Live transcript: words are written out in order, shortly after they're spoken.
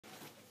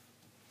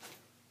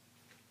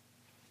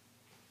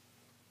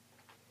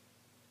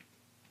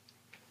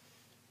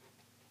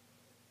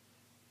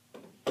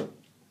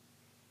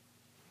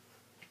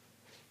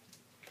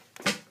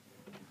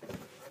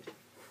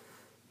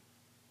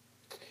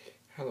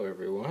Hello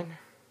everyone,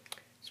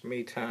 it's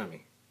me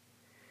Tommy,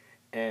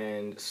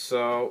 and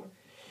so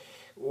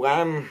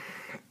I'm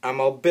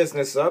all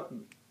business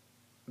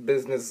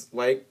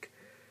like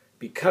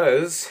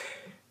because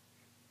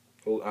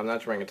I'm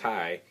not wearing a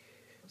tie,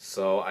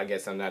 so I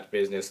guess I'm not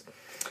business.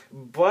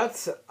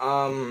 But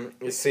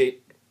you see,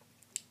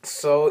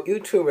 so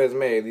YouTube has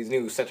made these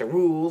new set of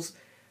rules,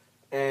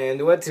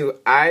 and what do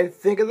I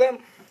think of them?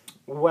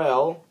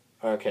 Well,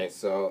 okay,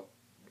 so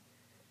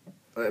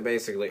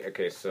basically,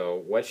 okay,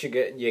 so what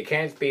you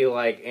can't be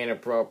like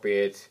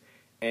inappropriate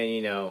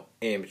and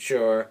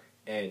immature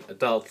and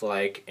adult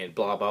like and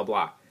blah blah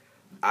blah.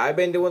 I've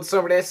been doing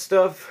some of that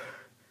stuff.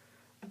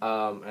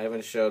 I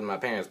haven't showed my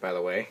parents, by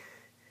the way.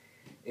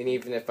 And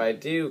even if I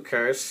do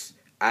curse,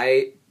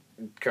 I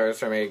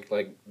curse or make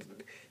like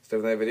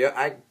stuff in that video.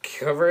 I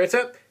cover it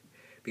up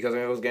because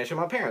I was gonna show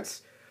my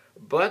parents.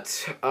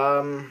 But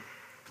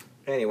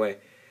anyway,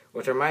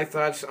 what are my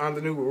thoughts on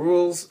the new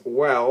rules?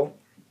 Well,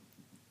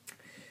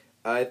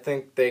 I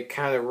think they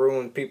kind of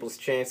ruin people's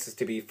chances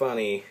to be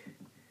funny.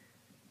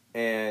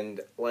 And,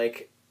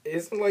 like,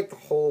 isn't, like, the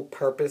whole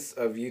purpose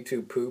of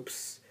YouTube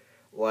poops,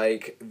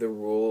 like, the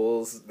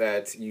rules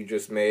that you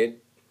just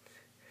made?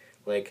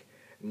 Like,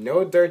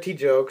 no dirty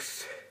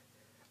jokes,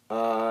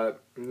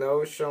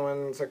 no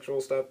showing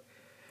sexual stuff,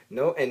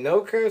 no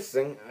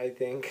cursing, I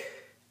think.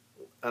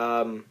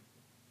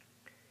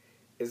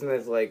 Isn't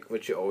that, like,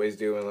 what you always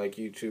do in, like,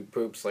 YouTube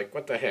poops? Like,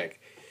 what the heck?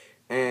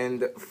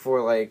 And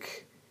for,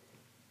 like...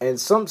 And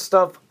some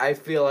stuff I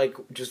feel like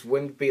just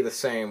wouldn't be the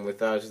same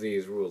without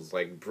these rules.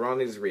 Like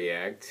Brownies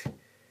React,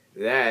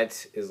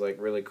 that is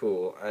like really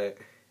cool.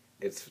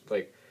 It's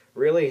like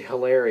really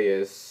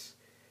hilarious,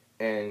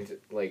 and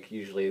like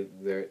usually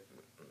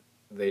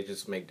they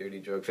just make dirty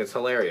jokes. It's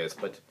hilarious,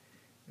 but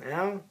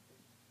now,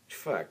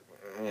 fuck.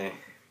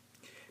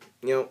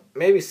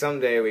 Maybe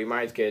someday we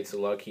might get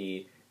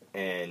lucky,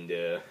 and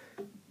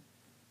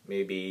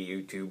maybe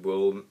YouTube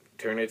will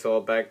turn it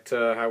all back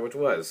to how it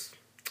was.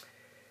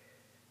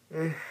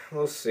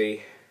 We'll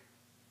see.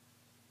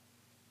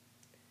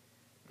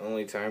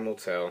 Only time will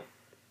tell.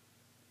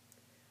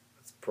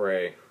 Let's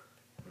pray.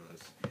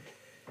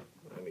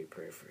 Let me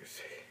pray for a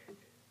second.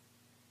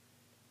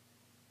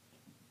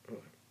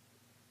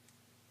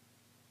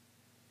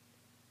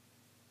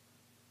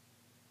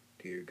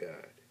 Dear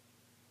God,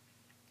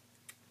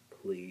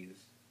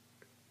 please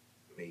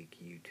make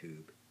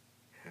YouTube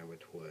how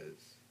it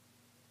was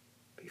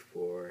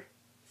before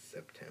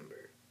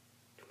September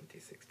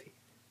 2016.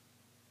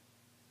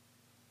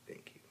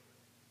 Thank you,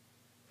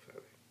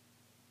 Father,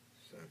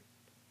 Son,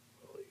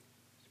 Holy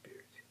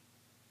Spirit.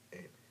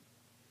 Amen.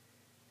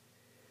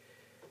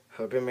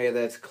 Hope I made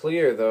that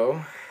clear,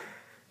 though.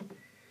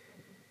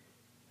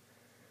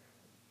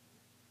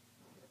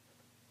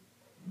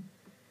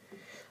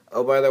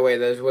 Oh, by the way,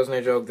 that wasn't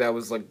a joke. That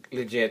was, like,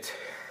 legit.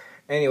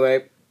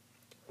 Anyway,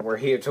 we're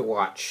here to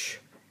watch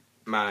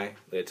My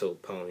Little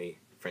Pony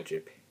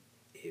Friendship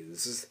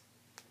Is.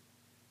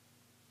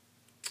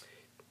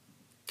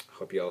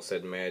 Hope you all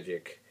said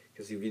magic.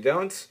 Because if you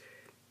don't,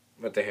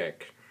 what the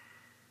heck?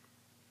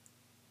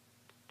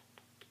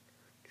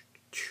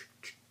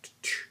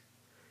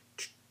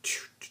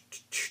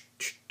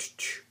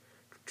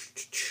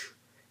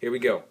 Here we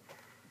go.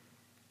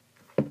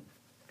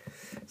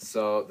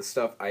 So, the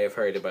stuff I have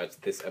heard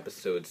about this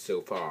episode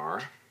so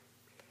far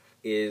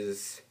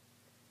is,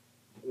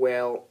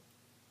 well,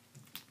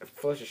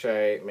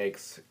 Fluttershy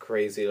makes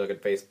crazy looking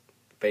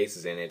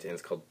faces in it, and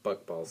it's called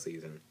Buckball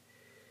season.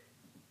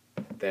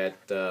 That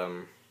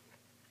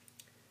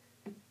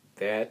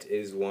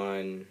is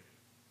one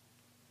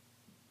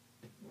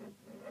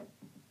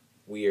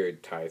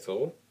weird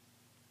title,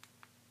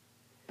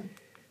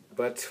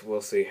 but we'll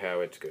see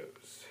how it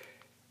goes.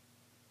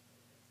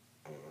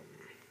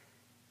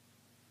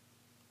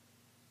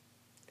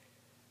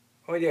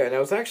 Oh yeah, and I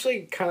was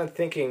actually kind of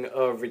thinking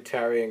of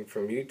retiring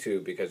from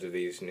YouTube because of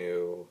these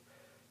new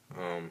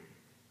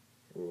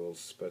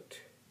rules, but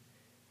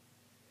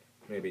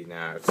maybe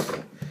not.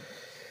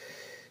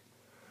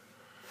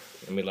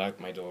 Let me lock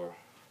my door.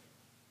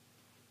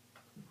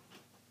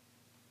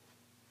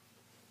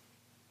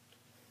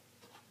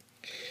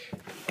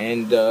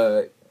 And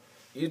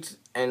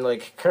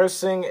like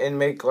cursing and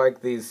make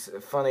like these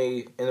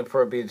funny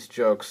inappropriate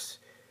jokes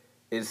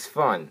is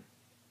fun,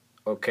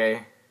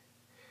 okay?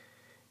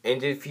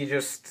 And if you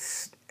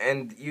just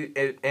and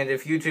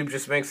if YouTube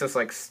just makes us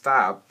like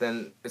stop,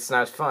 then it's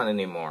not fun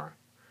anymore.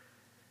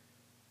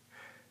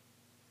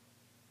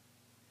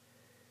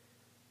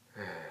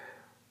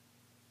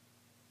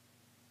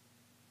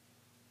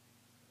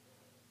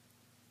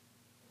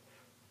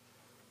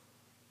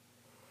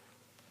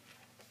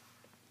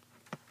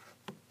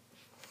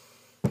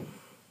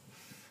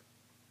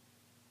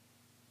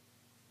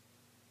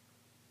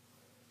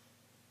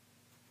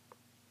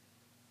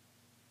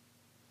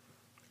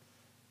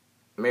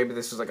 Maybe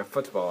this was like a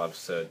football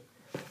episode.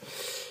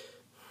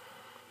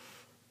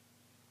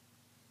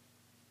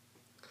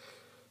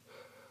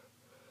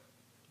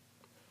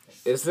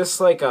 Is this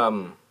like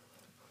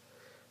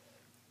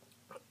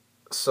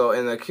so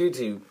in the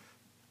QT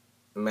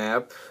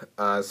map,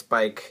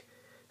 Spike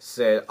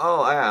said,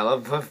 "Oh, yeah, I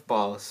love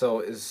Buckball." So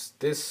is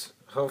this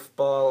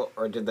Buckball,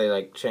 or did they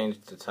like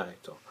change the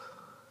title?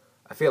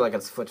 I feel like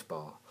it's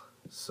football.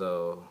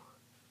 So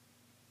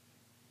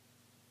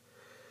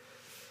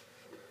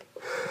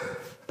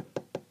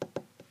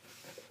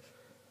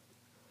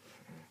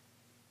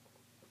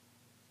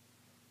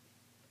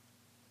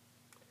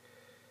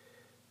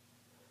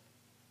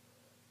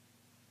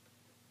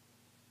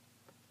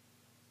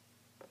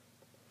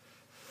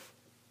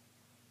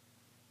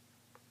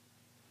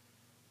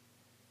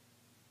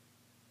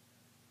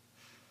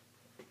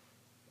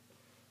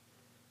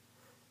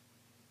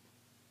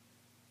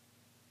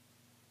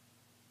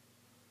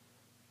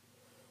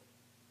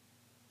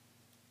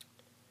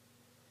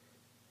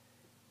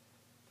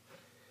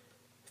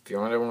if you're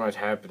wondering what's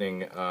happening,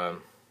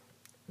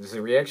 there's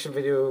a reaction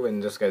video,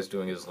 and this guy's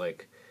doing his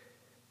like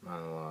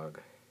monologue.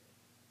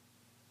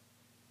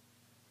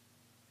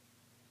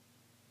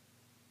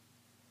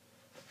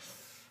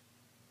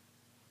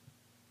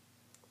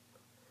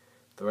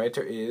 The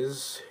writer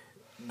is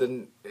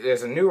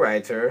there's a new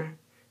writer.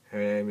 Her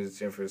name is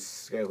Jennifer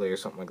Skelly or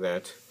something like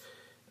that.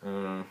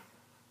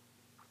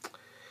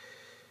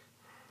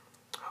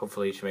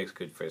 Hopefully she makes a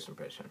good first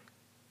impression.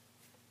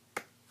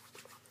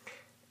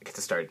 Get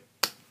to start.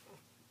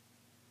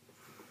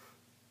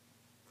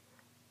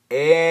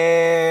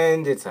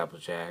 And it's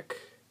Applejack.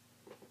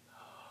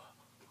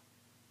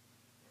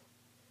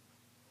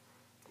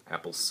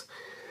 Apples.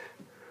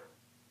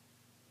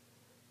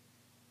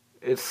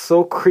 It's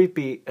so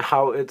creepy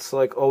how it's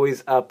like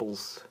always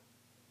apples.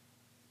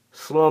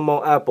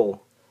 Slow-mo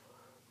apple.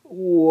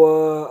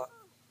 What?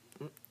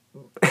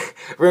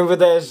 Remember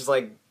that? Just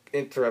like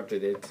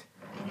interrupted it.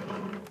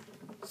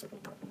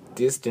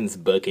 Distance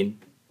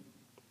bucking.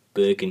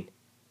 Bucking.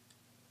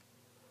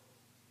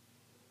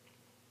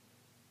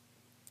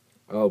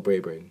 Oh,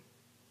 Brain.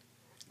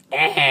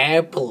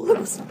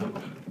 Apples.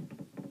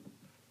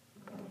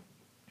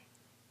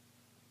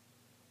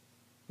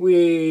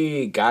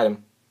 We got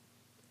him.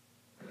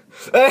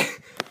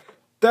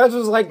 That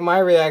was like my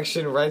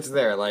reaction right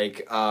there.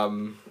 Like,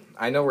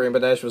 I know Rainbow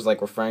Dash was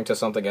like referring to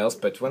something else,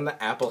 but when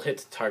the apple hit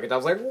the target, I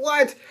was like,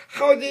 what?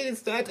 How did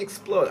that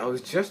explode? I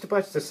was just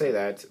about to say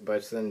that,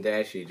 but then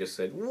Dashy just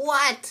said,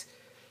 what?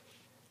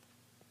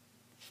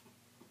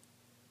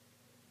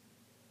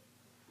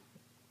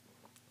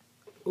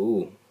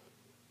 Ooh.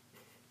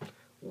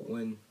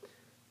 When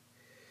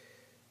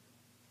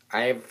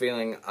I have a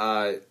feeling,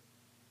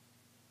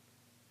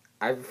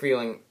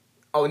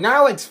 oh,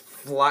 now it's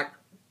Fluck.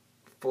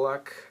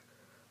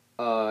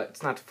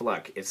 It's not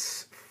Fluck,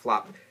 it's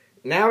Flop.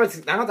 Now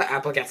the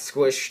apple gets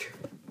squished.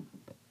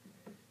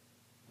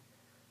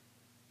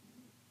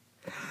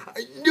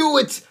 I knew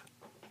it!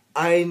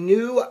 I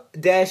knew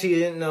Dashy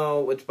didn't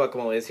know which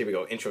Buckball is. Here we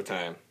go, intro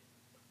time.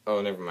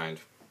 Oh, never mind.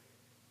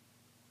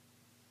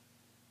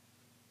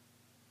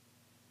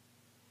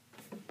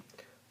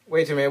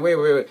 Wait a minute,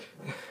 wait.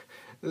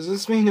 Does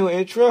this mean no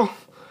intro?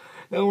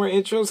 No more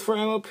intros for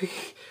MLP?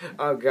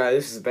 Oh god,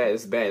 this is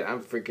bad,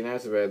 I'm freaking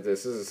out about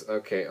this. This is,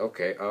 okay,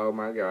 oh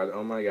my god.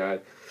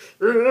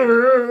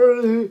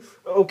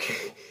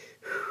 Okay.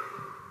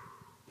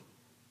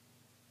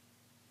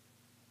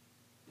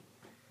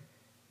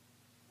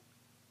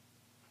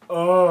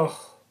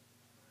 Oh.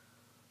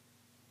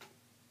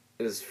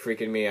 This is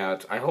freaking me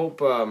out. I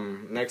hope,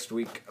 next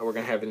week we're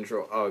gonna have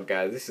intro. Oh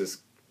god, this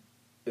is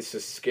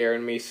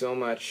scaring me so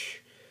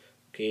much.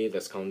 Okay,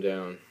 let's calm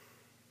down.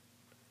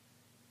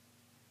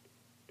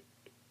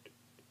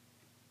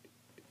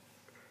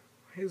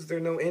 Why is there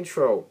no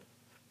intro?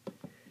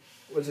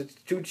 Was it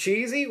too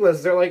cheesy?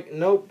 Was there like,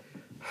 nope.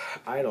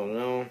 I don't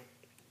know.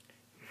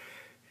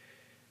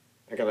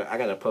 I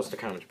gotta post a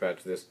comment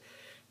about this.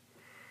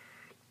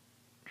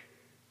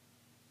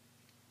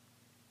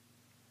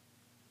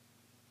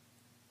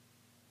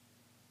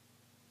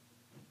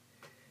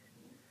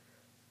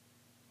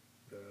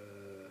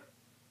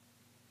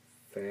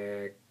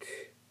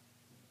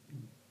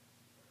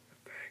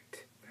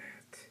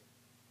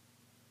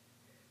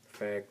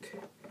 Fact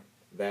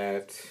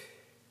that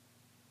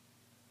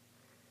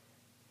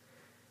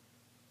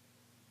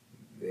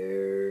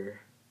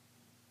there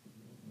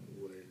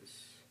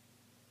was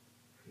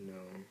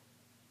no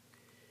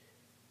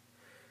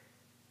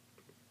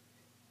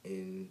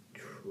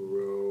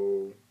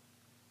intro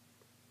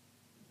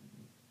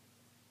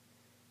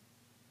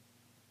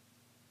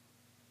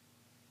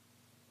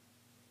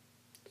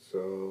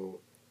so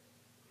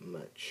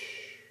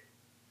much.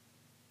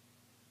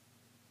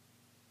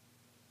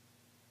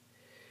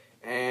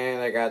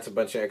 And I got a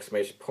bunch of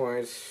exclamation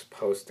points.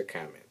 Post a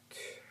comment.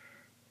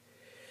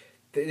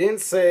 They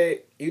didn't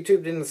say,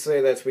 YouTube didn't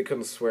say that we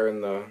couldn't swear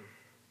in the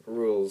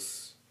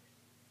rules.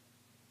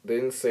 They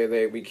didn't say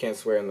that we can't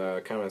swear in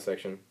the comment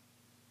section.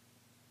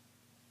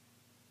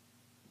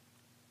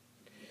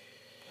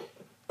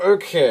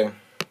 Okay.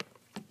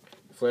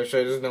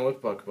 Flashlight doesn't know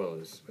what Buckball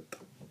is.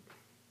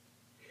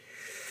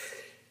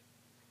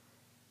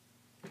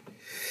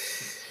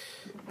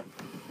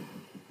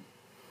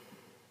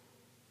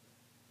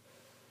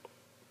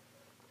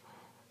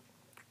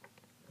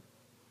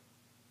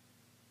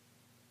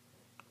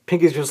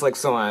 Pinky's just like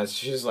so honest.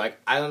 She's like,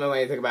 I don't know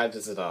anything about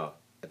this at all.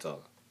 At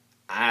all.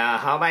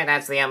 How about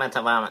that's the element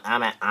of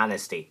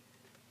honesty?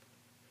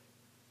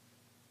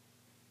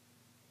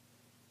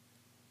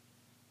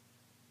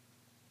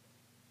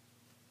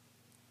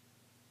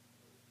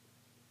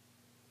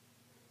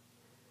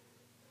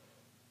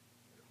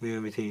 We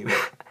have a team.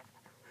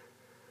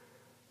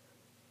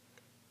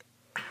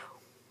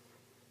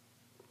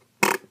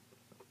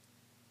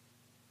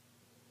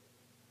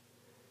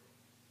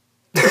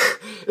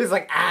 It's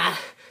like,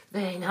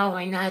 they know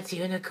we're not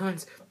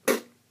unicorns.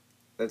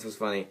 That was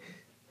funny.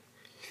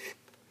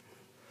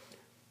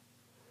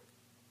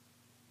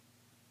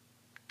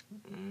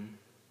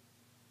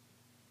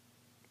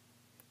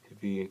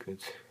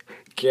 Unicorns.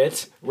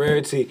 Get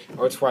Rarity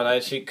or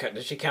Twilight.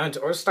 Does she count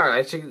or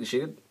Starlight? She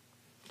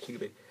could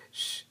be.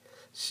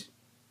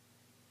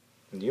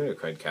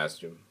 Unicorn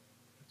costume.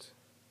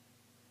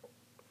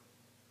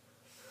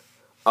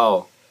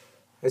 Oh.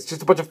 It's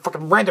just a bunch of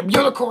fucking random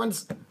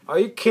unicorns! Are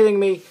you kidding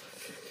me?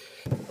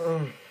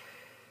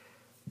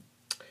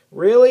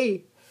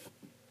 Really?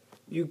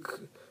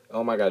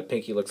 Oh my god,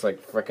 Pinky looks like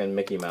frickin'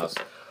 Mickey Mouse.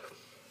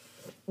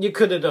 You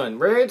could have done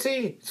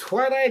Rarity,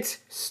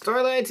 Twilight,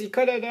 Starlight, you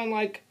could have done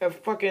like a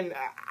fucking,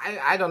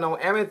 I don't know,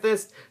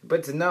 Amethyst,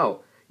 but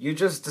no. You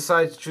just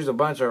decided to choose a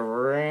bunch of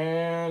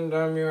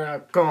random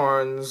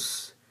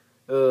unicorns.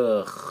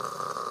 Ugh.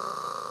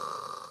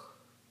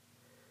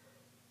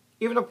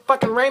 Even a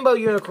fucking rainbow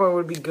unicorn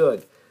would be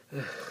good.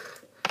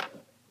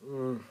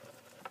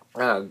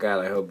 Oh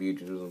god, I hope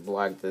YouTube doesn't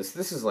block this.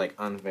 This is like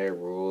unfair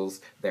rules.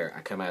 There,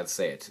 I come out and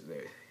say it. There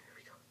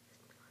we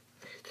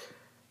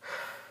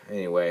go.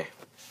 Anyway.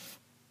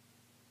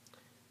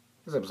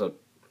 This episode,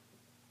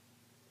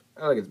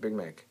 I like it's Big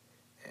Mac.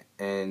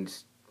 And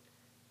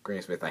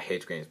Granny Smith. I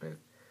hate Granny Smith.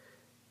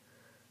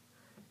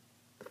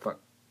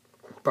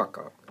 Fuck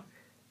off.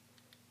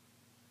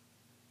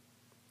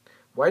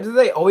 Why do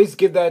they always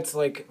give that,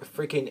 like,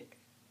 freaking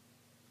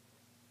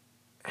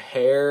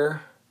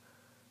hair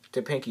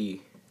to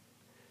Pinky?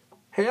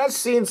 Have you not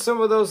seen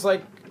some of those,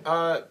 like,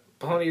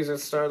 ponies at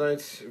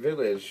Starlight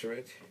Village,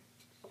 right?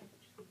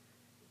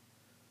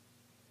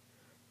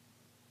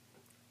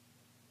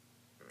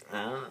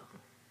 Oh.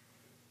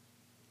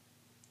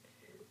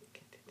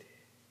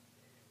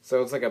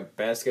 So it's like a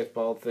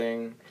basketball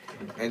thing.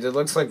 And it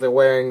looks like they're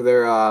wearing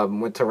their,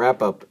 winter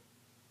wrap-up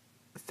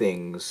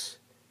things.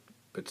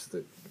 But it's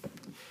the...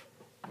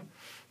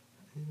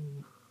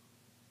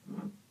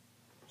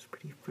 It's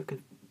pretty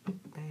freaking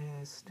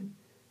fast.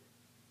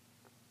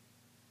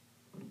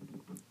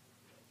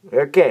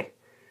 Okay.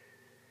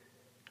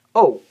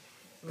 Oh,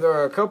 there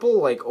are a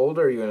couple like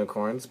older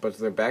unicorns, but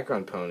they're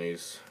background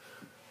ponies.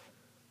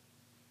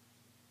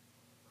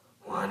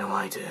 What do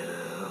I do?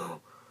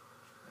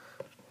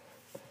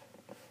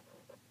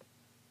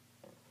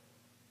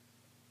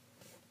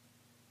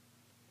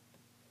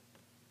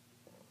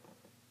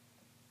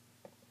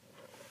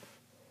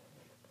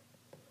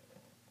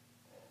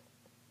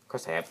 Of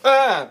course I have.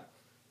 Ah!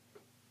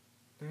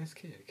 Nice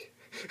kick.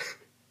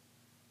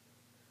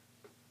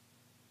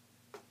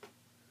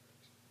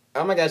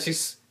 Oh my god,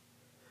 she's...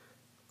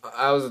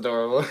 I was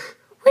adorable.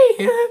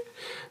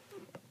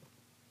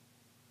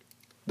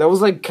 That was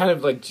like kind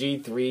of like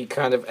G3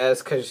 kind of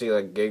esque because she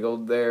like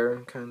giggled there,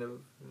 kind of.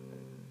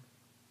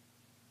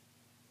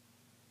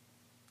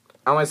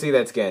 I want to see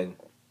that again.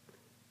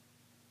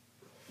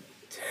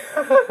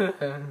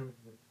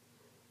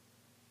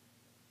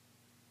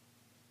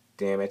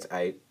 Damn it!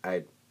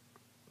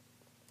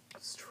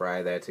 Let's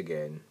try that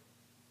again.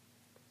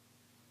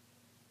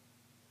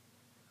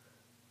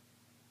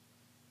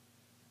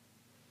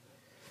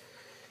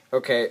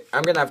 Okay,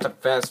 I'm gonna have to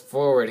fast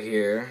forward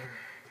here.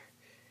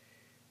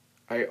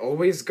 I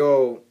always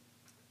go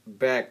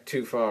back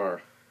too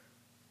far.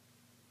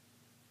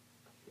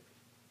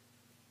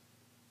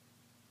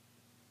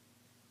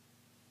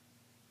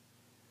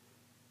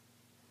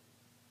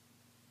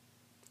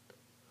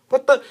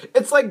 What the?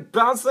 It's like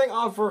bouncing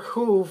off her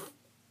hoof.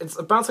 It's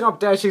bouncing off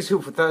Dashy's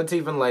hoof without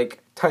even,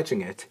 like,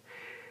 touching it.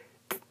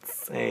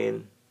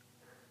 Insane.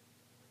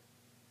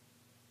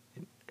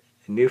 I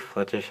knew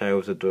Fluttershy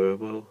was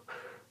adorable.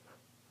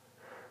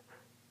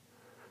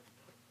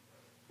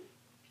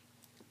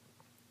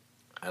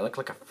 I look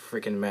like a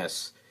freaking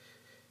mess.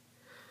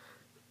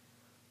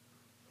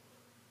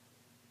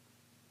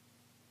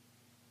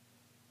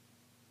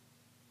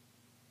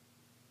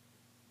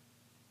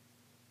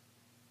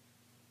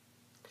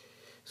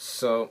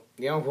 So,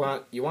 you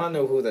want to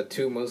know who the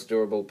two most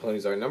durable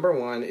ponies are. Number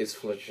 1 is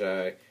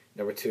Fluttershy.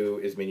 Number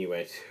 2 is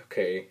Minuet.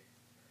 Okay.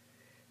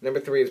 Number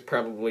 3 is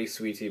probably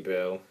Sweetie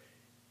Belle.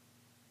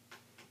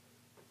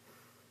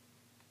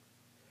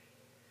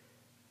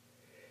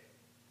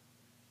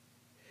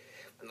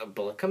 When the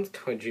bullet comes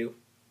towards you,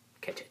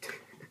 catch it.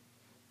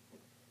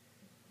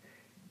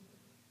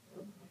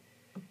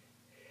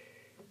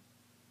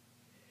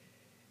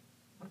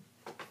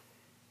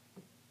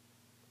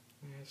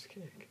 Nice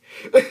kick.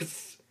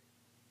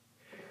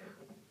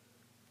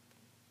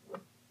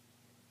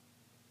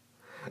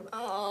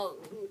 Oh.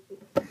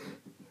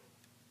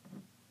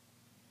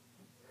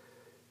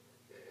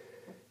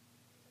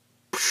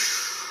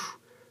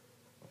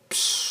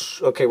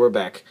 Okay, we're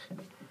back.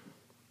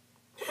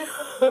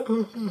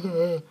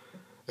 I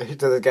hate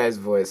the guy's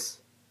voice.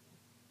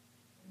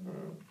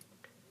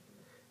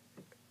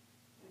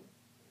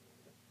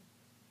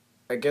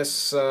 I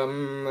guess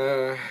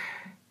unicorns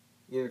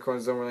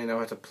don't really know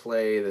how to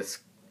play this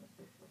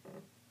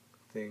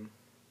thing.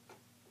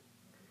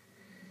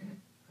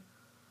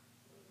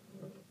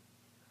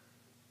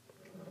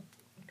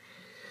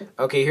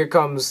 Okay, here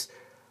comes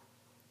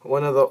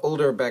one of the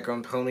older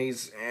background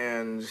ponies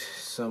and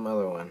some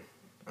other one.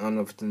 I don't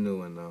know if it's the new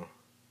one though.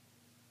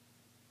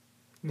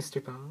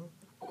 Mr. Paul.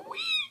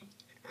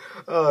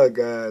 Oh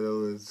god, it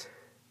was.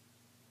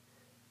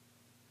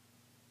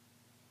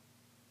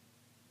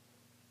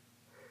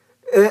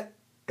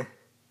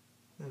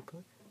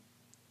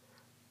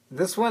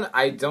 This one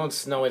I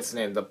don't know its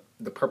name. The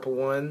purple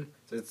one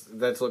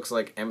that looks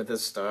like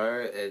Amethyst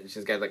Star.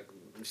 She's got like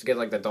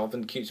the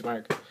dolphin cute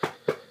mark.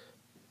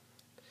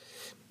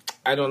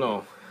 I don't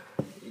know.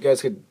 You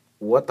guys could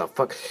what the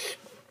fuck?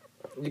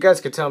 You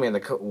guys could tell me in the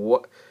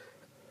what?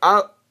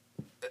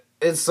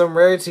 It's some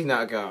rarity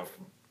knockoff.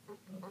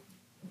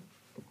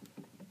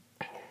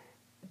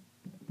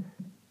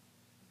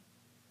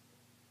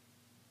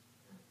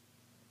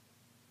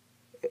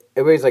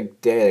 Everybody's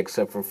like dead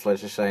except for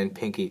Fluttershy and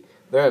Pinky.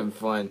 They're having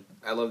fun.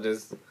 I love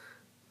this.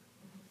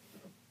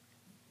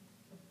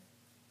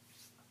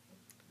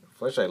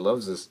 Fluttershy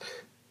loves this.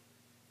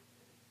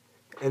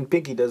 And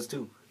Pinky does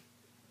too.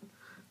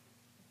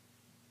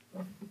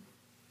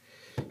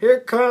 Here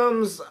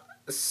comes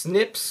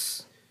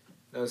Snips.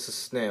 No, this is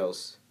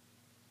Snails.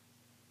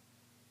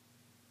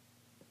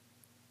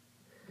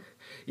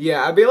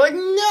 Yeah, I'd be like,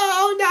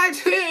 no, not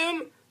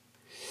him!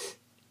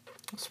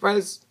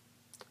 Surprised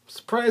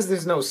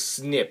there's no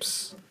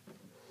Snips.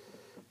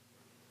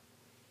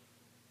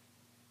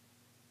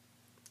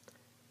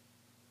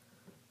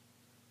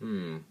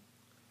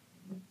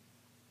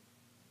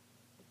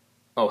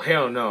 Oh,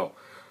 hell no.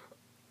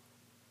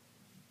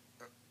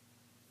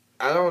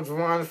 I don't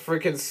want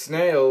freaking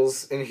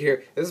snails in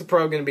here. This is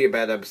probably going to be a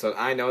bad episode.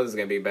 I know this is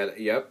going to be bad.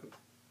 Yep.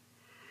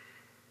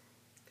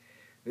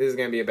 This is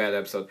going to be a bad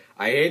episode.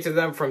 I hated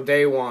them from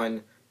day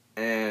one,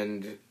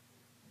 and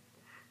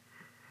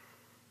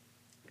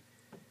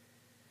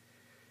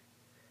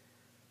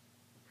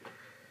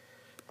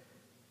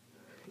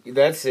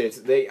that's it.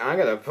 I'm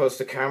going to post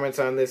a comment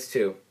on this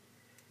too.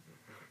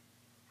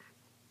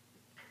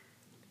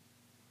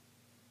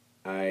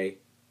 I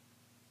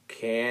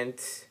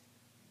can't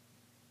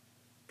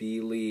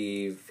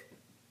believe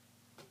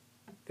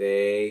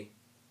they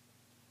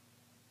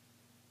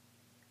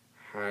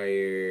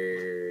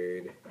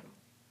hired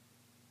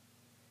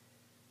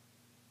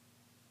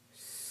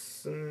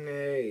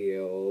snails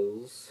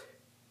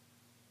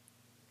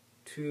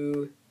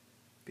to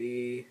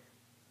be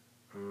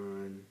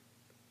on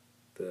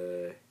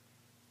the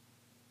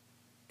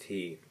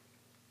team.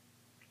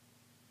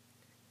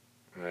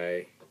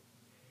 I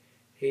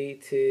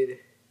hated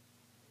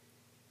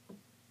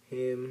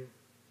him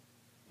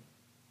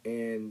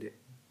and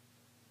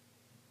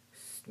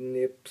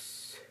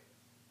Snips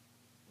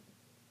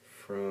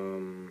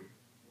from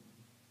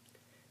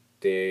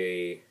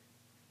day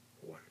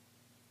one.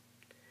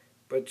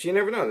 But you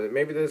never know.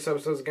 Maybe this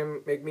episode's gonna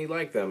make me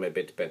like them a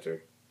bit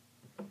better.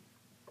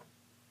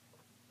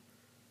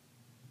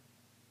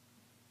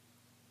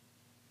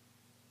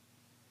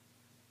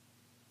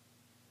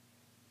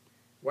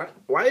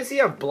 Why does he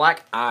have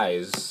black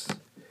eyes?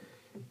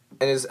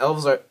 And his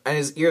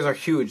ears are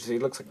huge, so he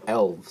looks like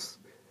elves.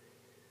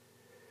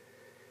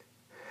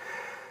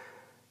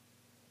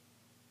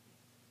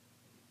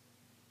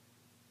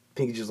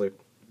 Pinky's just like,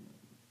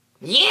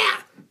 yeah!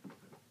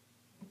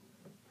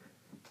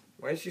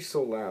 Why is she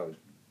so loud?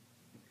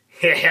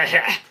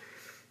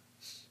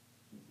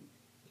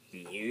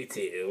 You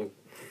too.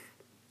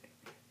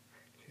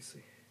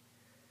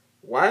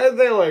 Why are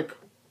they like...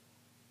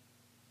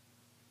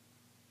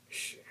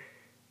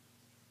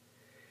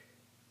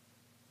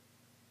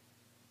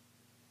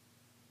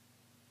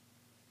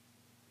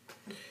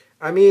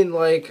 I mean,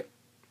 like,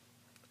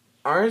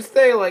 aren't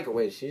they like...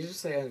 Wait, she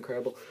just say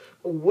incredible?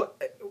 What?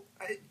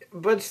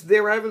 But they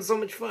were having so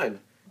much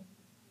fun.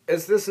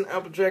 Is this an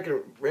Applejack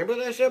and Rainbow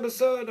Dash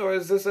episode, or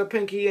is this a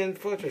Pinky and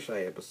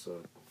Fluttershy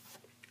episode?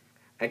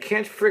 I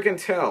can't freaking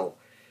tell.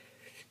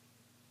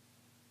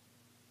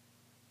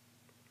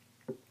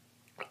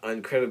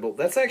 Uncredible.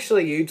 That's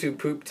actually a YouTube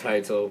poop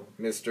title,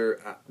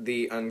 Mr.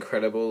 The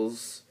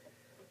Uncredibles.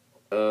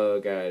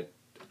 God.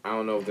 I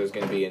don't know if there's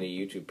going to be any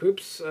YouTube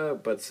poops,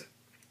 but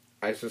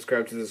I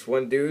subscribe to this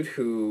one dude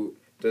who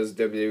does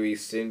WWE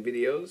Sin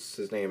videos.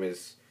 His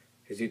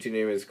YouTube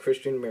name is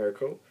Christian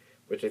Miracle,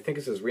 which I think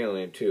is his real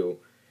name too.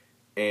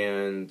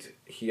 And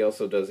he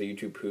also does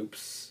YouTube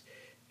poops.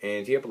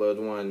 And he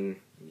uploaded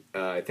one,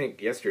 I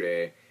think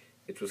yesterday.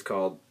 It was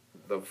called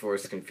The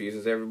Force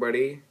Confuses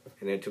Everybody.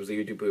 And it was a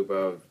YouTube poop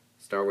of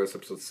Star Wars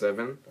Episode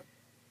 7.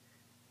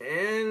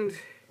 And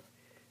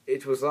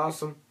it was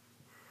awesome.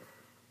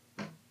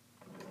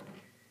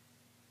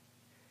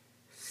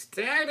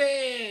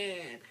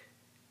 Started!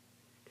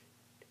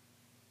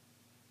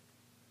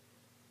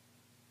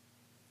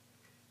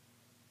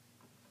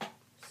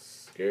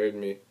 Scared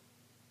me.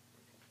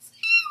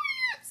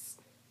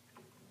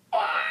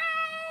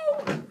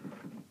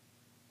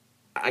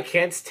 I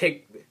can't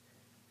take.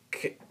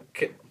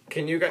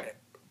 Can you guys?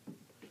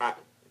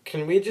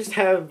 Can we just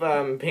have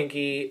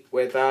Pinky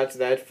without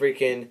that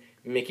freaking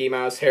Mickey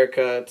Mouse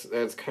haircut?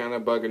 That's kind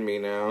of bugging me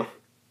now.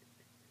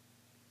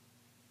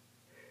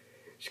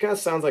 She kind of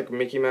sounds like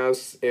Mickey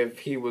Mouse if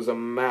he was a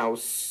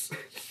mouse.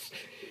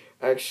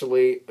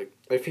 Actually,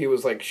 if he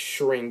was like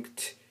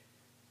shrinked.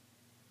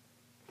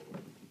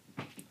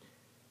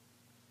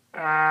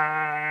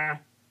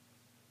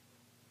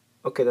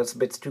 Okay, that's a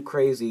bit too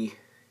crazy.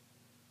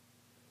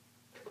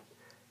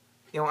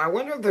 You know, I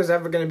wonder if there's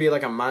ever going to be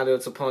like a My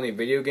Little Pony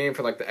video game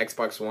for like the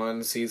Xbox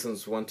One,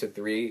 seasons 1 to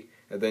 3,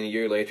 and then a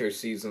year later,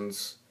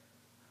 seasons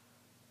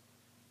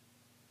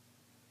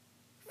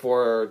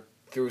 4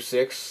 through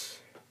 6.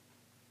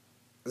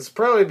 This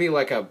probably be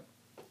like one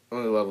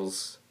of the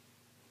levels.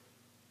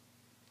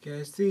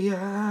 Catch the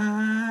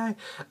eye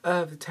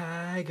of the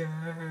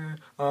tiger.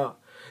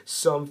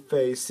 Some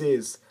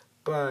faces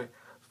by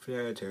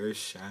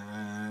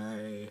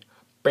Fluttershy.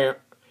 Bam,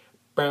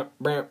 bam,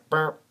 bam,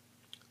 bam.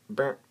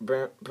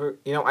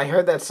 You know, I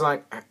heard that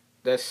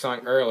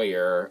song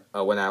earlier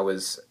when I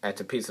was at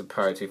the pizza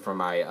party for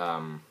my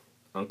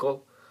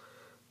uncle.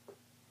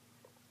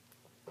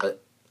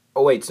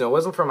 Oh wait, no, it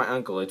wasn't for my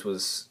uncle. It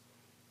was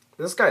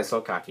this guy is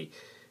so cocky.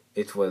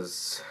 It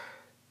was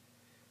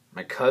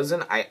my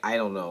cousin. I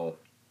don't know.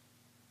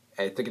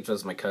 I think it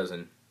was my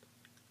cousin.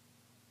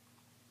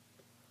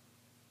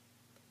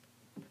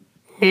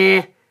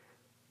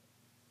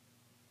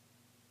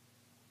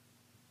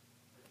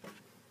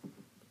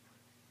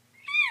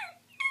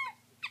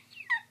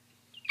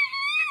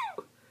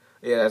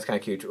 Yeah, that's kind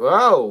of cute.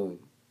 Whoa!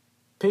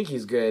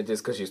 Pinky's good at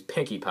this because she's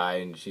Pinkie Pie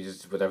and she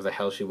just whatever the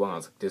hell she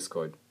wants. Like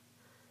Discord.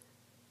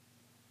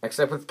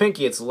 Except with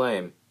Pinky, it's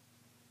lame.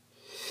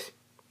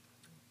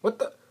 What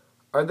the?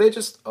 Are they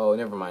just? Oh,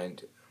 never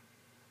mind.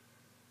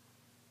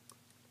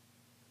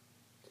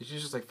 Did she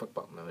just like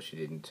football? No, she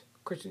didn't.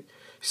 Of course she.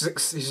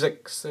 She's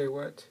like, say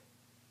what?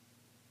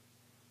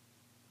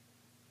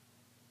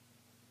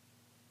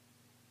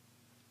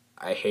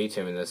 I hate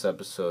him in this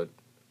episode.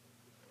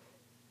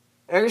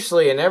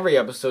 Actually, in every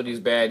episode he's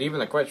bad. Even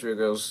the Quetcher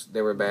girls,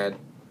 they were bad.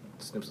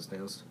 Snips and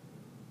snails.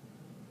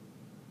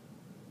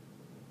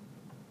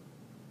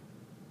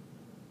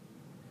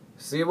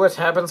 See what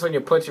happens when you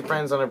put your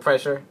friends under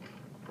pressure?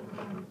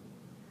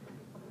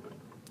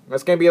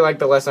 That's gonna be like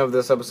the lesson of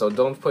this episode.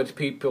 Don't put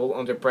people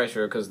under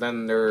pressure, because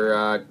then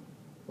they're,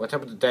 what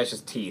happened to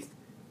Dash's teeth?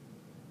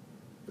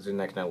 Because they're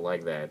not gonna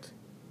like that.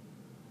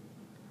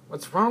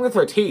 What's wrong with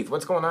her teeth?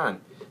 What's going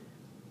on?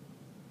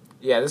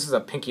 Yeah, this is a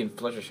Pinky and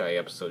Fluttershy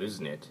episode,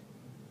 isn't it?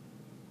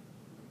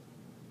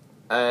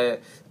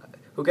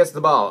 Who gets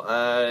the ball?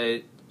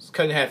 It's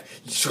cut in half.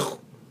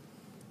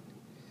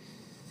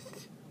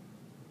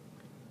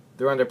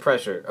 They're under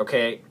pressure,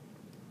 okay?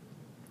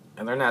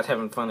 And they're not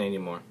having fun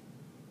anymore.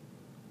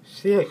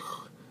 Shit.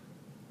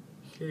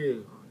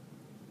 Shit.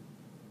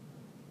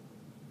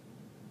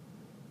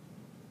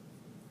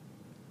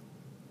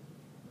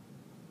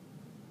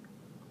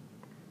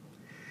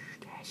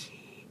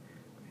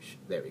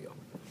 There we go.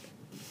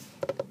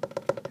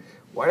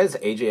 Why does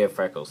AJ have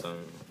freckles?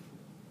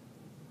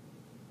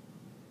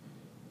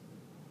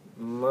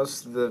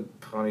 Most of the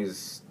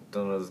ponies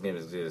don't know this game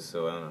exists,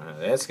 so I don't know how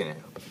that's gonna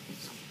help.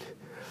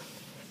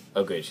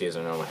 Oh good, she has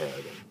a normal hair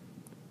again.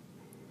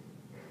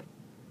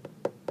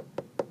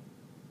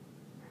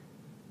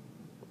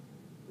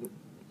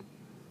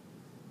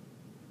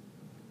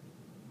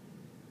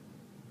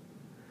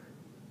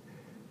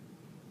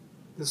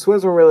 This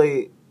wasn't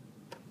really...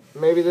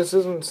 Maybe this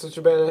isn't such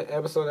a bad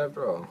episode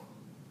after all.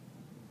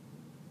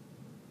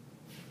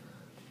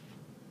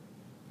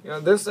 You know,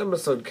 this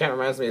episode kind of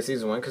reminds me of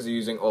season 1 because they're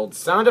using old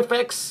sound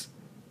effects.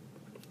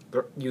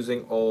 They're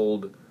using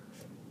old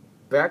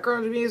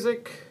background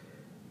music.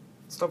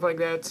 Stuff like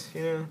that,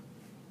 you know.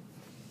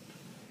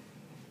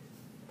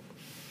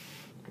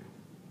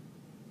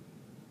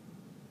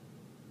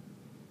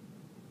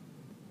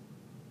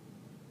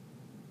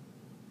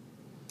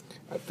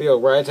 I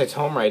feel right at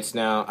home right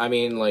now. I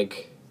mean,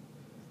 like...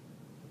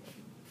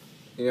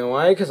 You know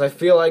why? Because I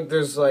feel like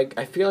this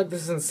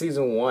is in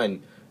season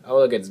 1. Oh,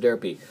 look, it's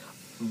Derpy.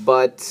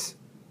 But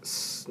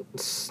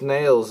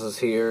Snails is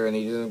here, and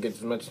he doesn't get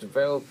as much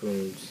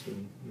development.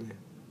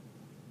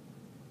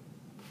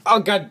 Oh,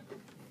 God!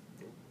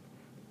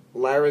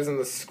 Lyra's in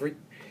the screen.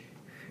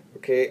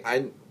 Okay,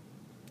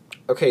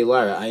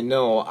 Lyra, I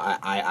know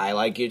I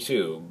like you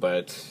too,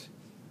 but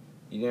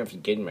you didn't have to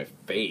get in my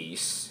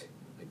face.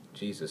 Like,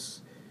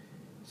 Jesus.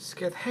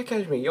 Scared the heck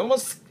out of me. You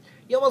almost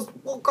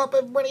woke up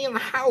everybody in the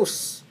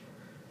house.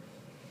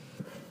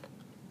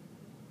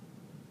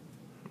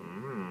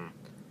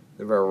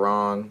 They were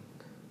wrong.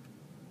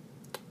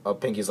 Oh,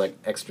 Pinky's like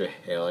extra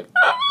hair, like.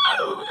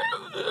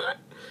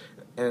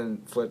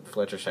 And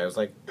Fluttershy was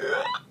like.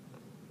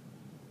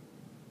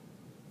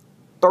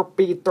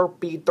 Dorpy's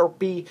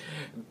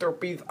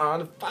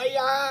on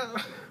fire.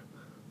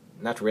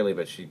 Not really,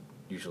 but she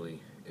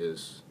usually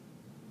is.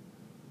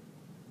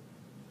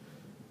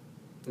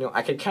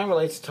 I could kind of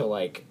relate to,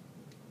 like,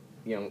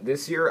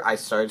 this year I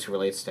started to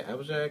relate to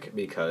Applejack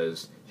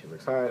because she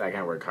works hard. I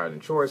can't work hard in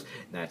chores,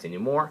 not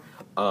anymore.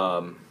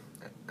 And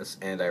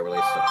I relate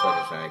to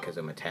Fluttershy because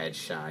I'm a tad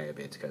shy a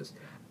bit.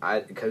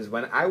 Because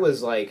when I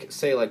was, like,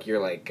 say, like, you're,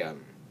 like,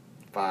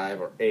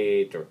 5 or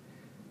 8 or,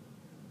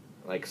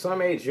 like,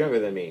 some age younger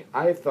than me,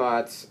 I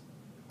thought,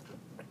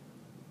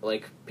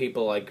 like,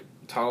 people, like,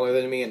 taller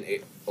than me and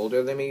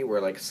older than me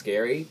were, like,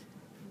 scary-ish.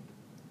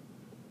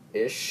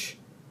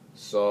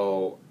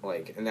 So,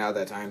 like, now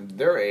that I'm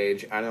their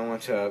age, I don't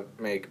want to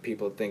make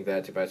people think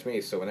that about me.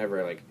 So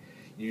whenever, like,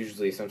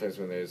 usually sometimes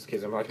when there's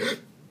kids I'm watching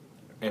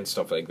and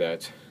stuff like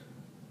that,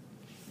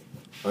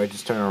 or I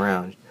just turn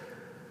around.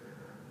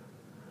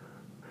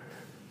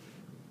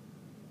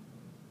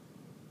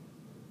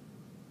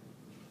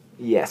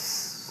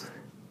 Yes.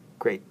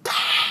 Great.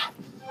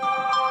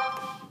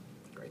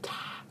 Great.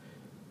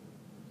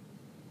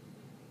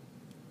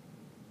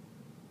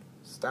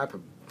 Stop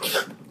him.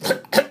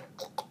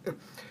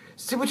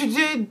 See what you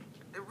did,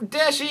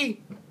 Dashi?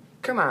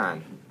 Come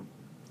on.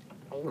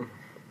 You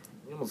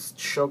almost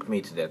choked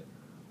me to death.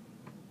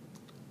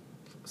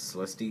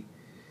 Celeste.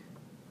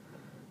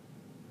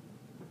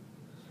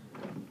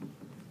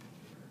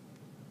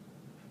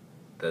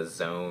 The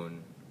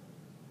Zone.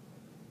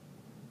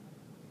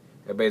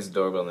 Everybody's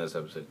adorable in this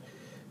episode.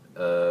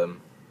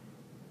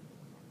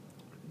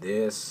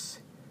 This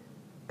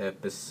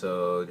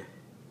episode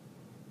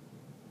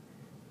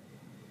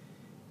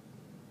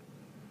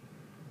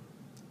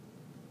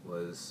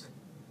was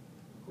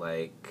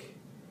like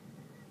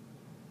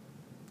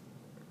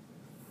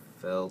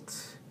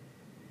felt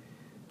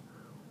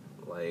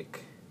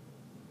like,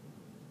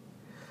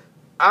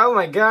 oh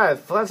my god,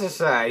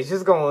 Fluttershy, he's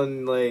just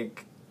going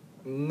like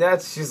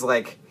nuts. He's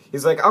like,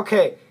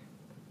 okay.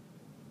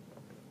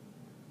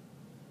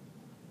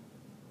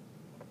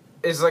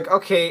 It's like,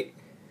 okay.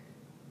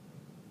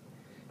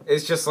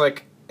 It's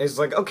like,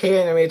 okay,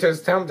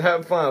 animators, time to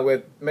have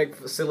fun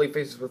make silly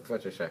faces with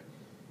Fluttershy.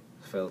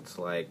 Felt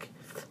like,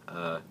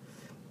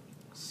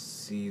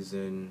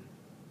 season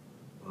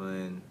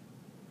 1,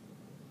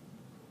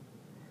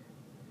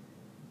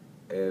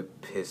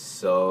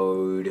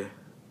 episode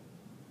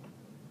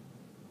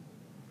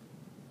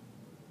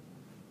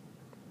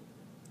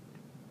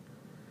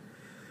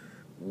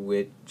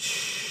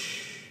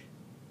which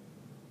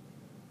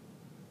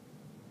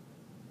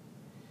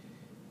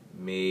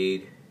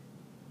made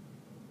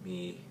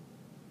me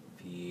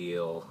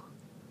feel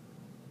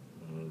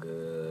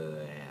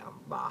good.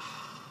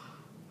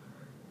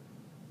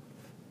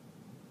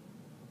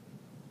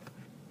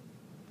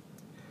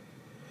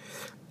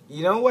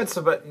 You know what's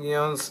about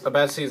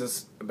about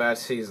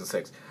season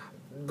 6?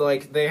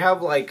 Like they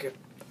have like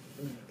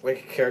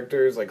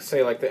characters, like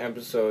say like the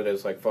episode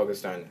is like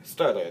focused on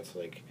Starlight,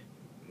 like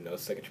no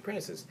second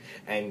chances,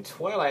 and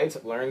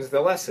Twilight learns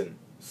the lesson.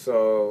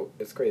 So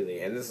it's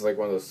crazy, and this is like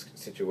one of those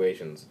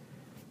situations.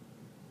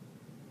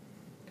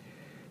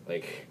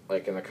 Like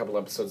in a couple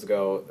episodes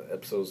ago,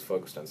 episodes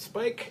focused on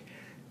Spike,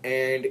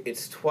 and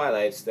it's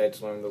Twilight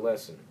that's learned the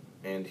lesson.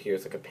 And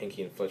here's like a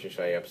Pinky and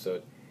Fluttershy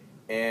episode,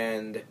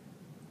 and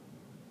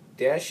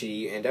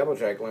Dashi and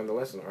Applejack learned the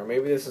lesson. Or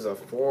maybe this is like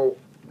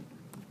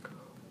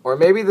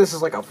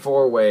a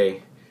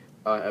 4-way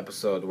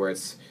episode where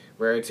it's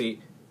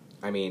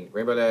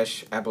Rainbow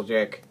Dash,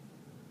 Applejack,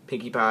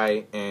 Pinkie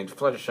Pie, and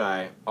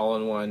Fluttershy all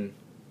in one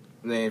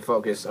main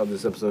focus of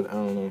this episode. I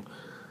don't know.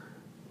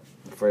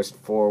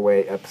 First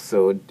 4-way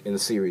episode in the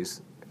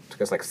series. It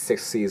took us like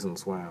 6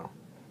 seasons. Wow.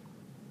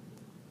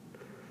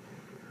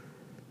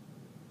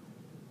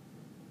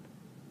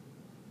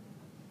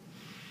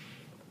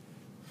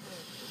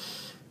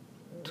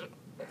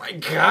 Oh my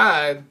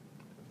god.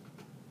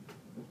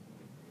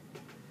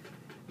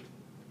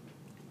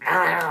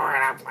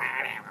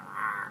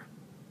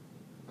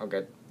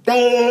 Okay.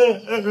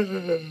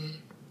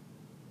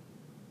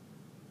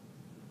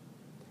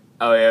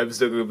 Oh yeah, I'm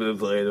still gonna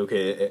play it.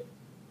 Okay.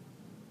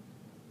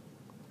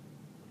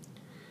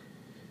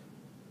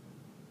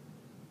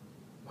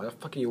 Why the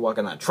fuck are you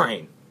walking that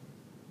train?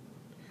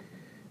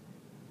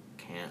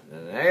 Can't.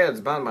 Hey,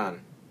 it's Bon Bon.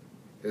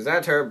 Is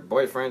that her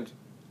boyfriend?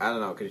 I don't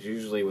know, because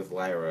usually with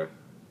Lyra.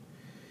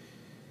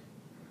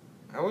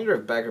 I wonder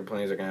if backup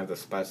planes are gonna have the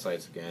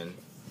spotlights again.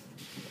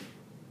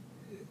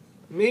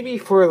 Maybe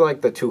for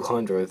like the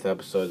 200th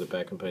episode, the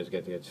backup planes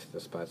get to get the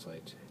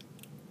spotlight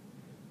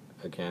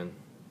again.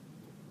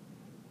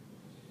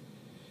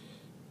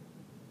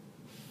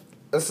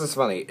 This is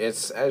funny.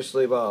 It's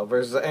Ashley Ball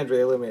versus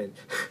Andrea Lemon.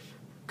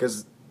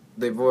 Because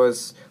they're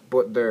both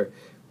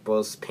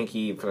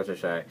Pinky,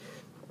 Fluttershy,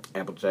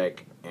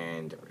 Applejack,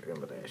 and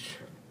Rainbow Dash.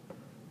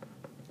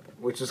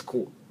 Which is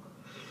cool.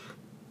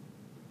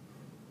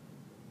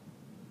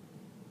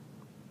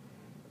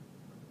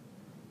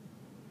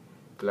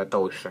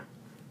 Fluttershy.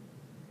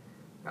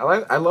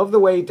 I love the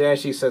way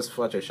Dashi says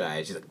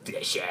Fluttershy. She's like,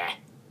 Dashi.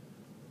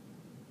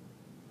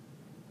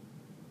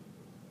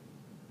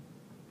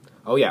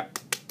 Oh yeah.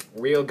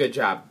 Real good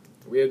job.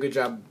 Real good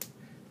job.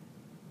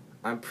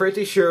 I'm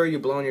pretty sure you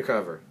blown your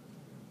cover.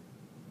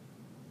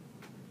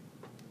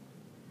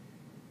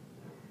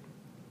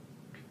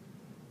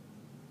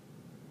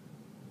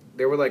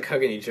 They were like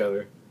hugging each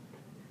other.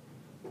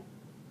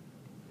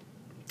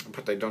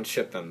 But I don't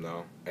ship them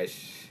though.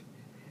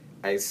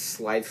 I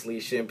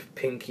slightly ship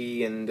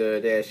Pinky and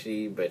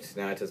Dashi, but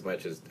not as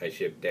much as I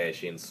ship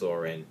Dashi and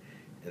Soren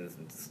and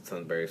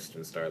Sunburst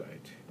and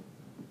Starlight.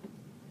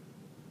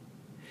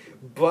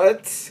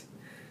 But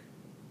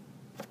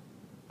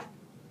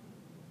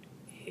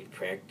hey,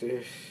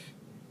 practice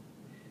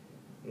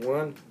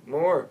one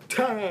more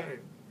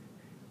time.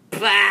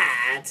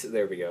 But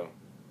there we go.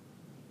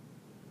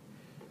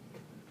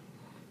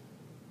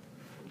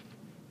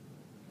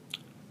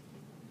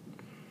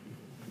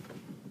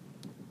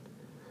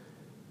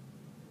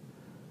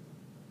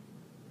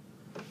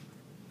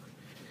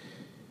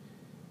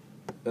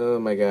 Oh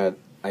my god,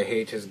 I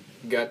hate his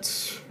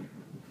guts.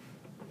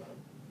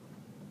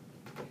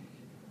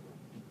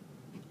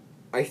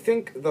 I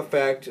think the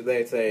fact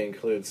that they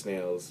include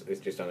snails is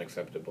just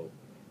unacceptable.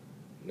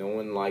 No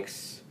one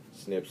likes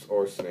snips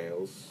or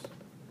snails.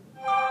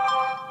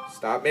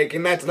 Stop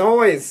making that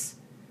noise!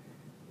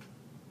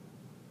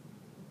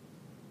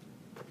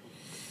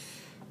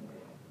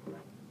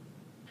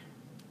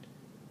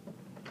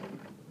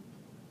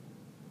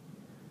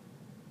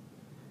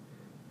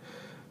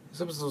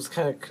 This episode was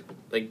kind of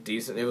like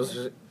decent. It was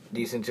just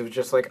decent. It was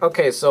just like,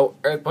 okay, so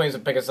Earth points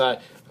to pick a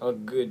side. Oh,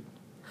 good.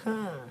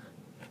 Huh.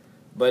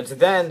 But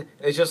then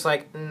it's just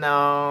like,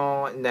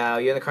 no,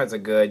 unicorns are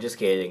good. Just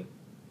kidding.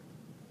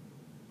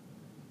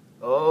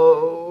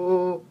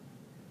 Oh,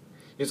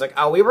 he's like,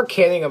 oh, we were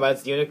kidding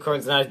about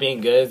unicorns not being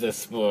good as a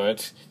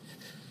sport.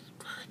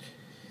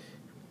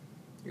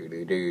 This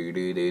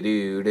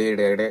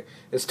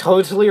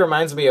totally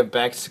reminds me of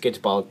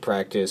basketball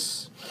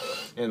practice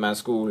in my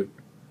school.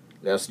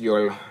 That's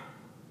your.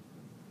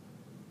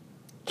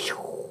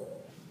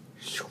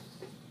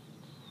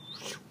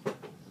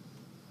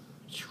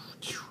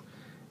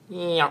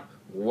 Yeah.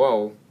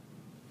 Whoa.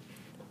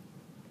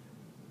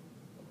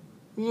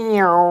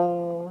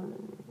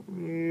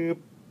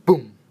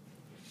 Boom.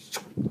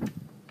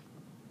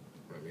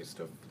 Maybe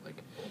stuff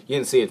like you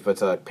didn't see it,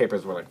 but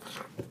papers were like.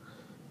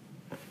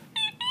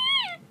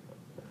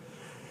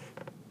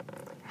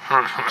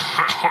 Ha ha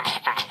ha ha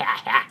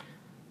ha ha.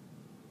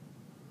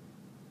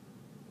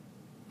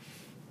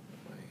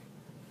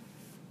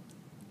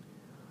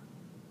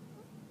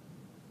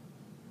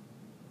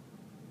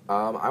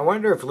 I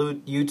wonder if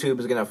YouTube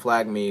is gonna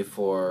flag me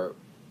for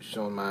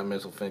showing my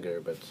middle finger,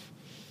 but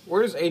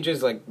where's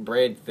AJ's like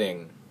braid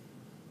thing?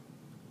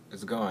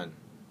 It's gone.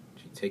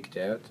 Did you take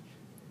it out?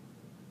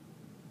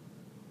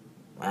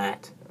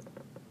 What?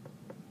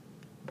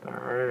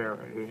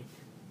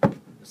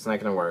 It's not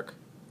gonna work.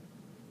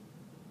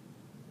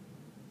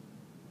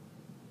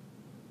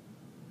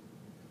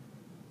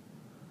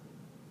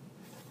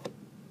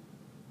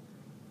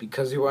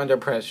 Because you were under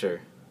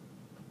pressure.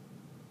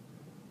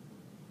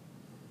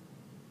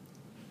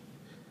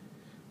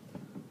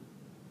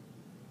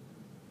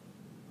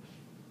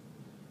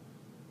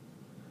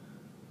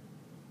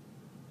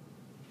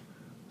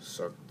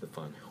 Suck the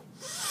fun.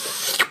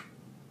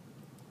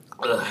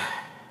 Ugh.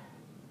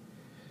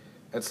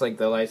 That's like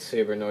the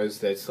lightsaber noise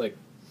that's like.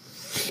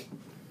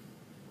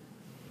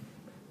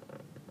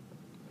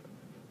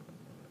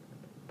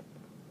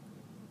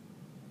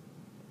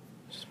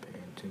 Just pay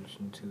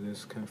attention to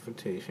this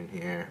confrontation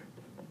here.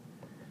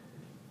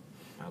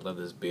 I love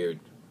this beard.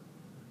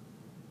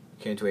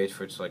 Can't wait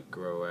for it to like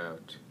grow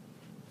out.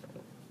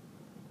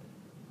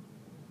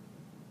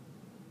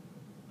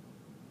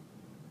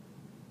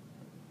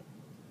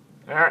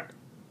 Alright.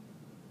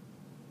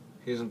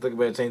 He doesn't think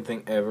about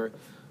anything ever.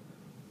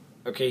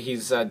 Okay,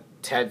 he's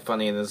tad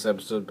funny in this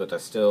episode, but I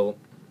still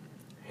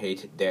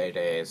hate that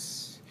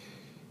ass.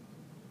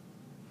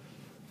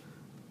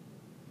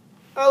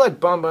 I like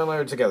Bomb and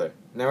Larry together.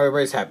 Now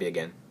everybody's happy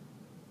again.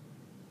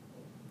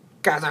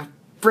 Guys are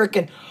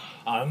freaking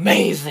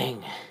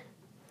amazing!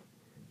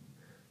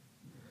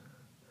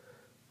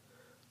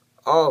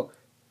 Oh.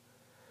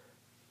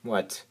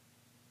 What?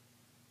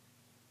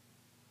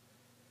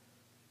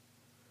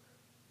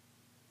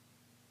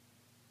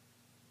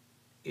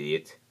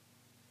 Idiot.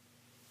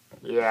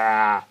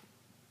 Yeah.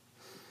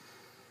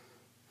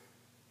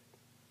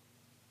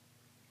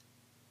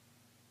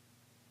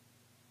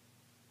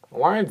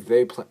 Why aren't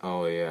they playing?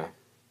 Oh, yeah.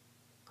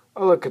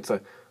 Oh, look, it's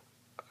a.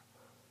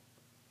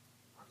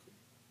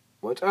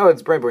 What? Oh,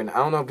 it's Brayburn. I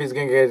don't know if he's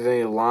gonna get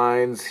any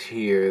lines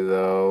here,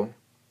 though.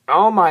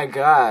 Oh my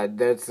god,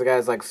 that's the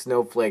guy's like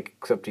Snowflake,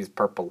 except he's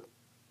purple.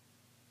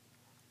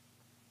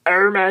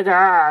 Oh my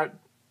god.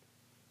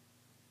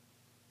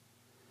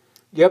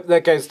 Yep,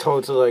 that guy's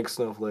totally like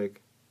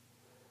Snowflake.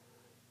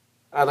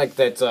 I like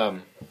that, yeah,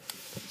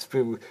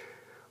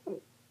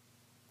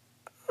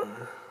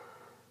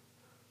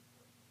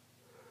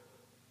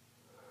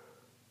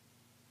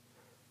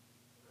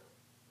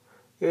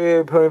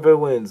 Ponyville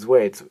wins.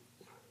 Wait.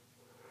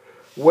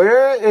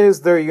 Where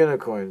is their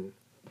unicorn?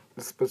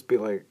 It's supposed to be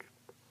like...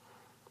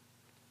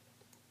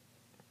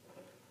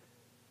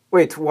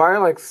 Wait, why are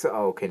like...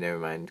 Oh, okay, never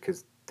mind,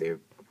 because they're...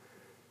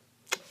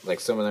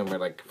 Like, some of them are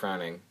like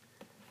frowning.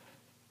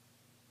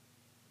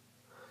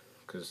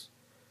 Because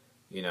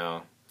You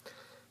know,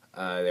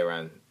 they were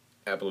on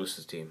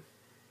Appaloosa's team.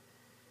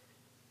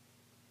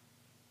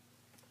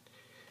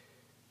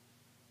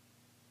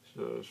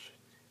 So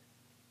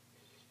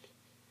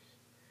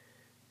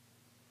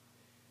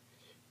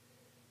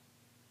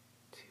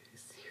too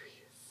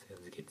serious.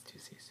 It gets too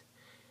serious.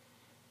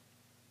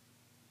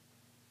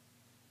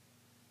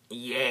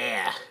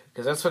 Yeah,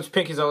 because that's what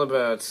Pinky's all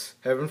about,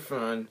 having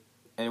fun.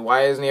 And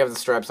why doesn't he have the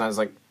straps on? It's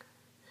like,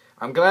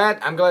 I'm glad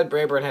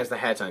Brayburn has the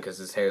hat on because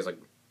his hair is like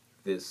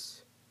this.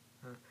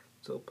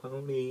 So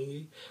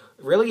pony.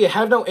 Really, you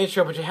have no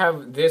intro, but you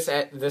have this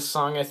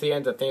song at the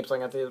end, the theme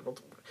song at the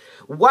end.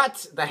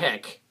 What the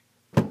heck?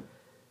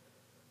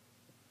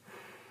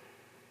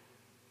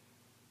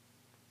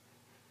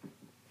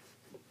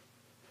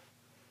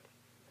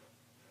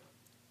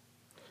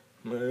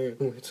 My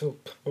little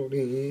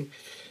pony.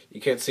 You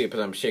can't see it,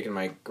 but I'm shaking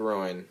my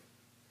groin.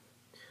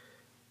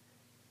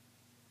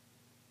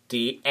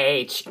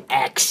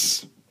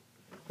 DHX.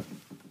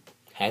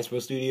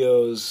 Hasbro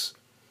Studios.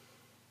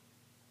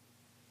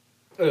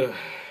 Ugh.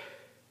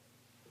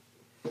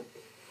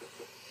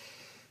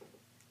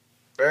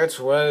 That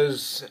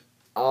was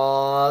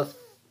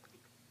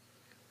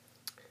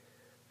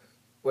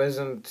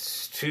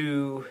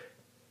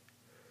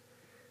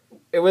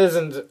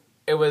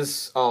it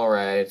was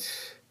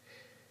alright.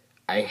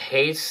 I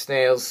hate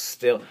snails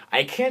still.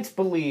 I can't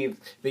believe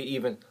they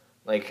even,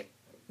 like,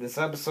 this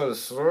episode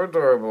is so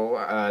adorable.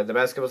 The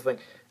basketball thing,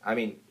 I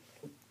mean,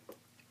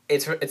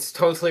 it's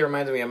totally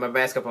reminded me of my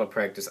basketball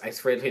practice. I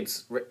swear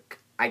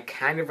I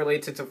kind of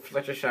relate it to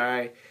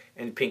Fluttershy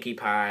and Pinkie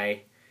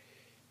Pie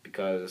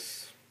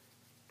because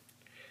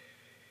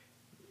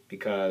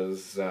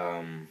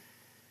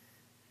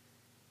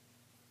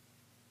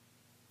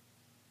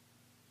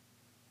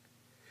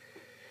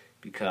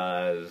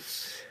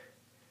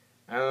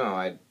I don't know,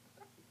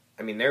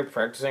 I mean, they were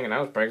practicing and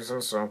I was practicing,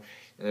 so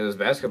and it was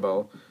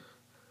basketball.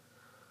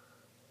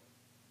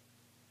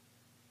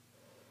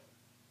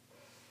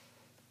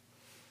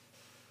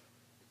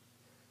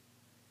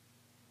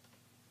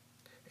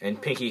 And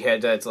Pinky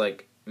had that,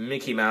 like,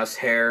 Mickey Mouse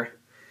hair,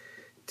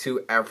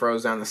 2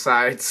 afros on the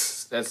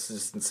sides. That's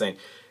just insane.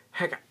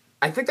 Heck,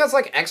 I think that's,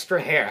 like, extra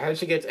hair. How did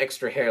she get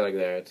extra hair like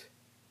that?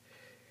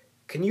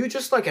 Can you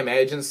just, like,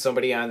 imagine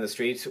somebody on the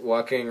street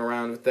walking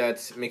around with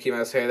that Mickey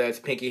Mouse hair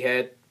that Pinky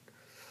had?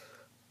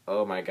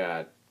 Oh, my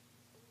God.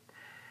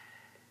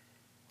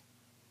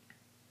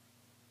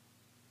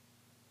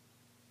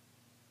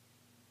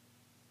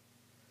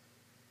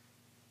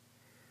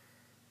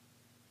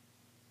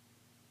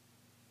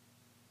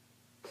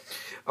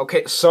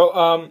 Okay, so,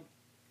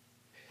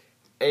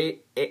 I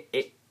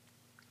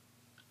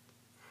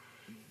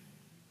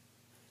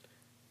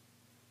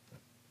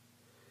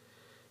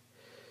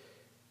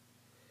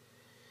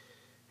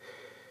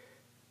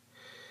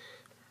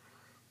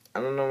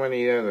don't know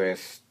any other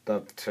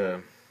stuff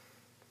to...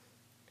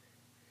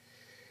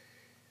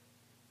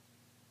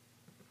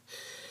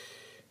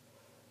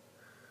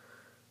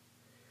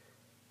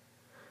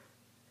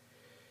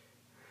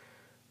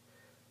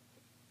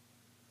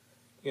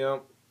 You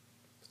know...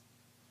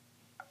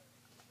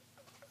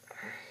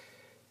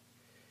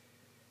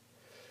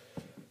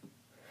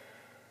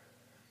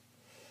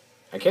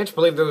 I can't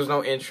believe there was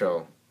no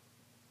intro.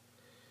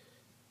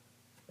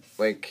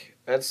 Like,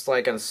 that's,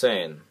 like,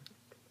 insane.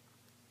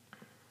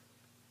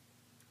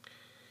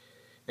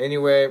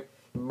 Anyway,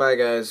 bye,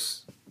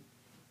 guys.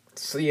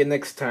 See you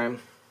next time.